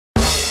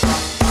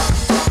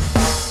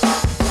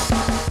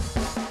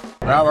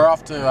Well, we're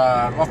off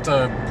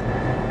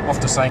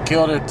to St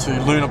Kilda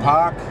to Luna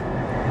Park.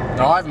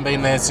 Now, I haven't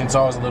been there since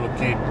I was a little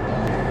kid,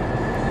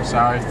 so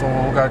I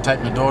thought we'll go take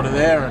my daughter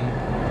there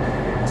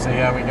and see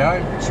how we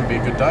go. Should be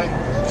a good day.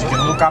 She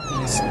can look up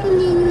in the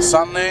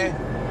sun there.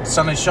 The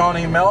sun is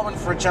shining in Melbourne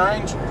for a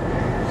change.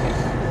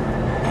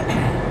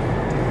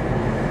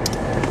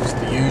 It's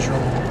the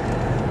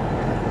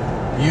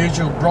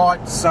usual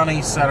bright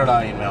sunny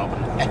Saturday in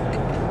Melbourne.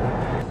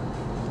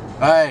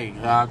 Hey,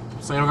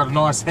 so I've got a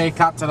nice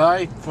haircut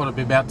today. Thought it'd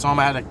be about time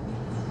I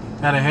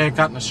had a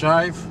haircut and a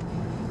shave.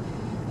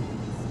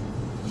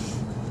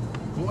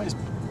 Always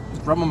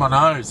rubbing my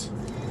nose.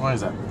 Why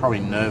is that?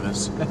 Probably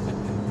nervous.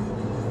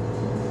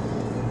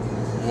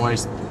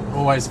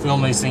 always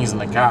film these things in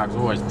the car because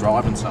I'm always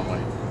driving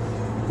somewhere.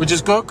 Which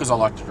is good because I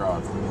like to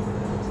drive.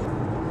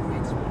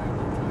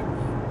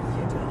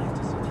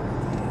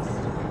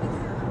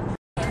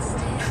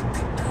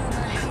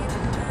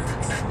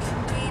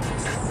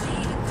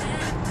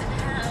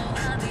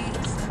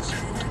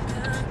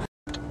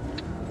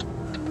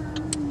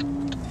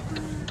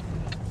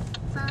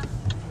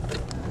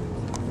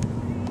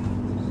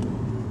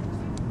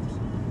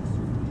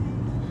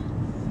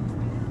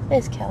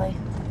 There's Kelly.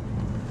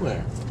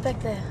 Where? Back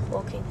there,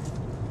 walking.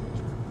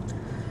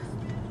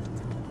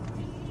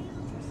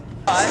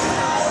 I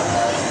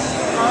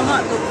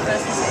might look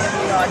first and see if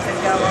you guys can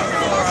go on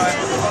 4 ride.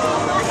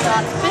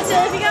 But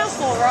still, if you go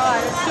 4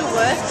 ride, it's still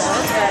worth it.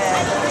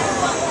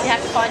 Yeah. You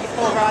have to find your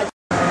 4 rides.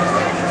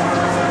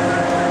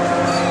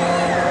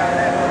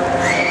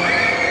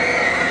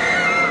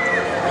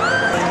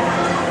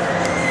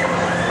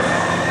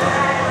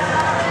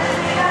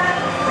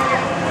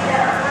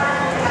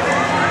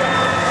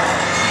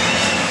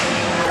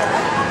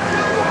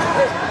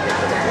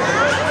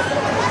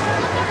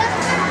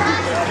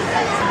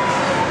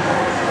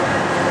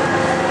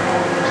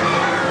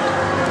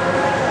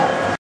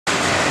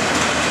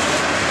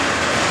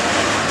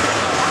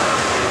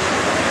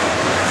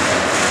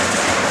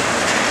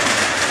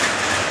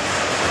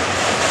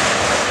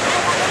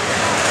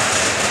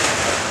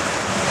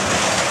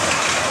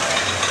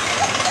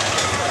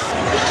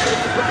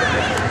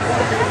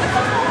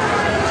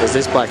 Because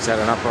this bloke's had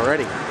enough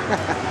already.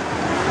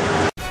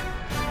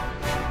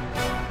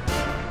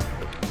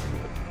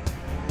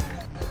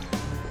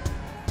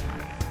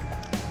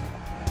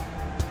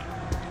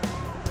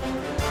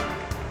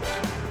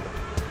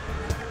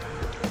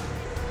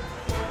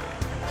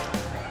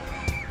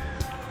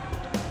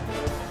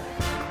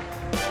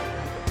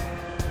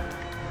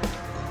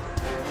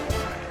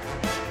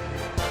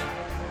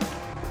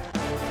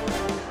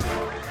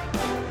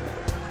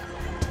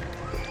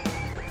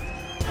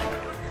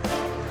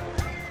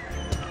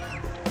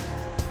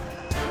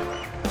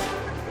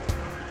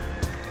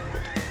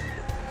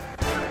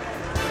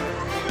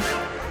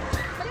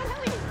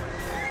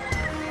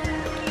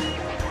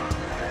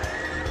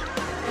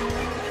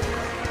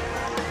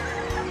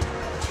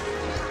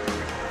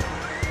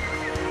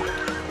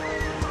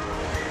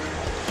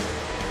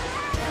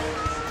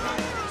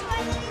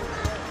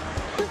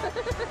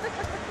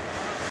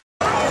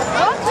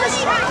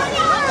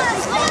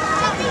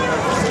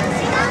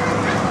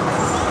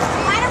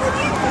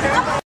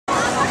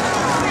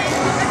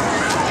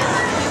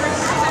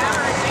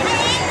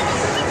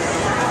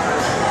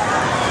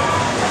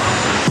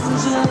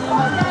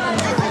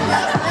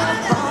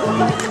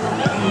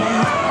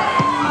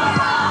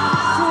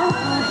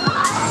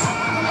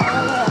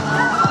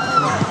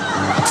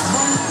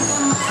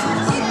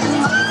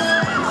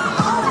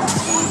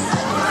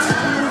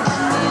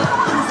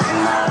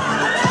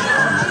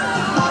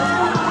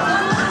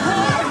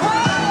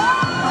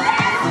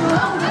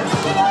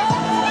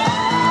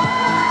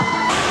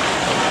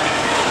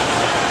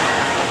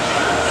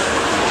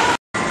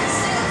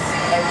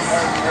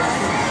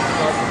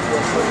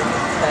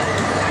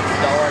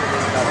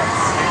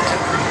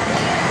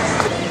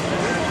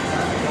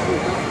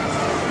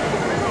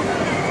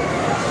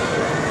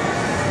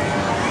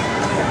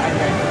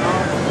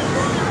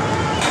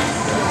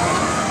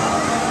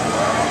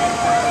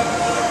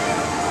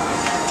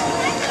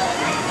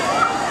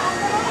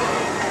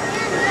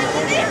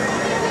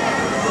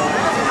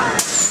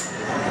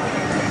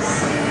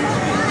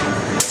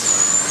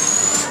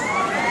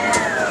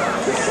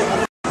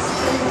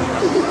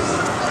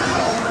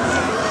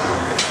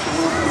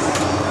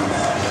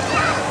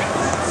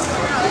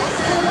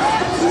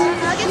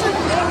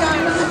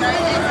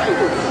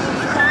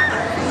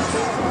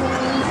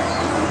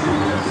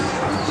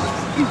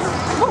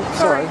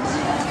 Sorry.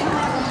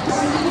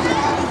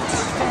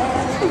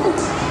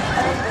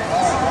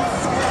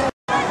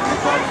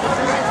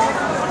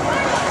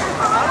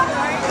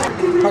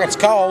 Look, it's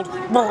cold.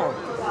 Cold?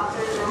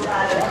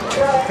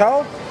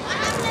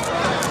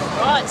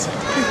 Right.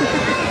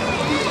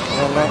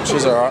 Oh, no,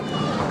 she's alright.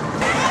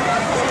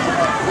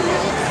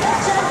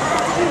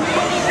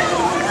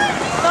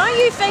 Don't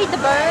you feed the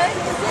bird?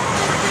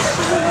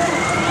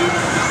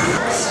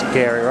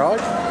 Scary ride.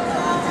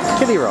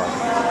 Kitty ride.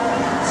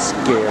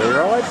 Scary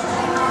ride.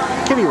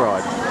 Kitty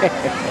ride.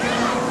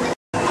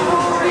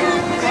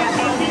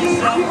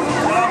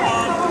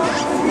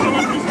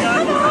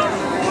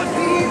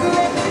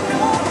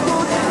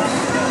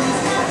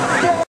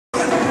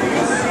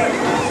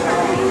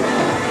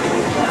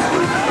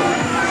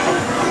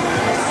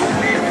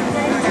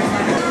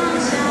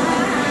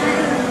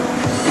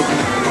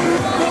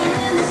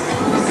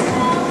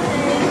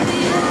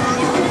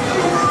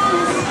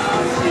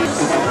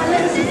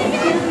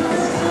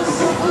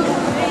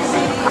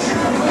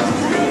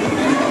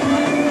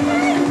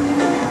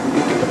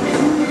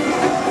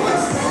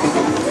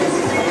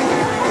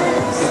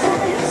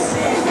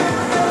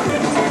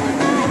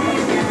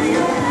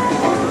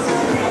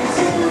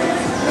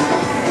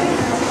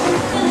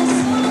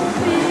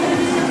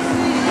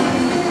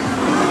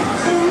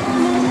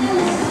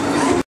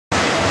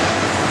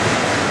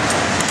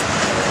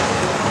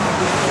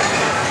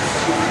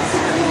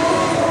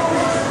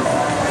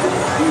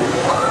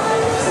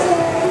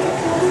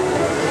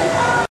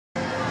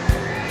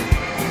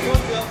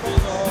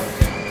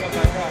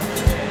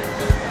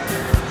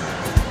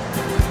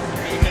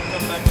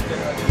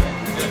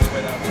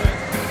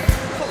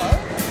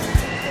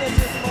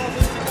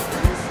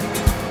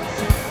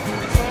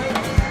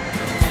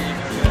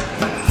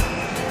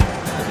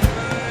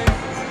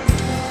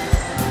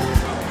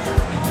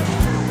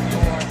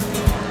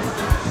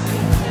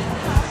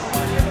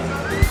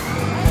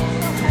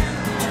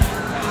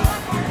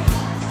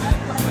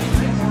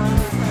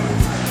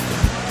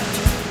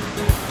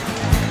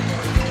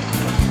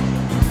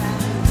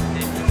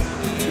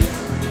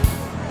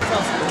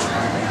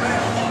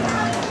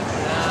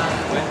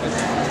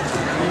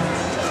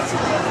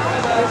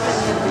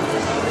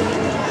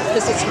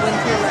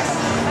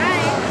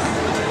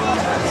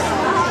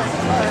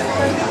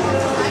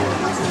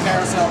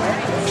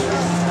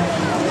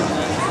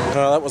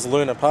 That was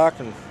Luna Park,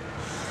 and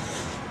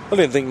I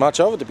didn't think much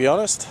of it, to be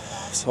honest.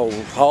 It's all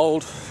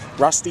old,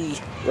 rusty,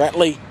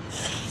 rattly,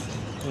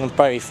 and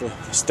maybe for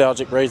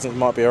nostalgic reasons it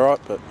might be alright,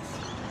 but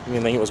I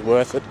didn't think it was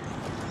worth it.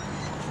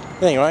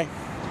 Anyway,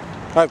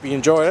 hope you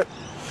enjoyed it,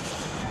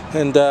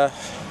 and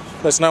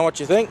let us know what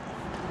you think.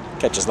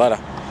 Catch us later.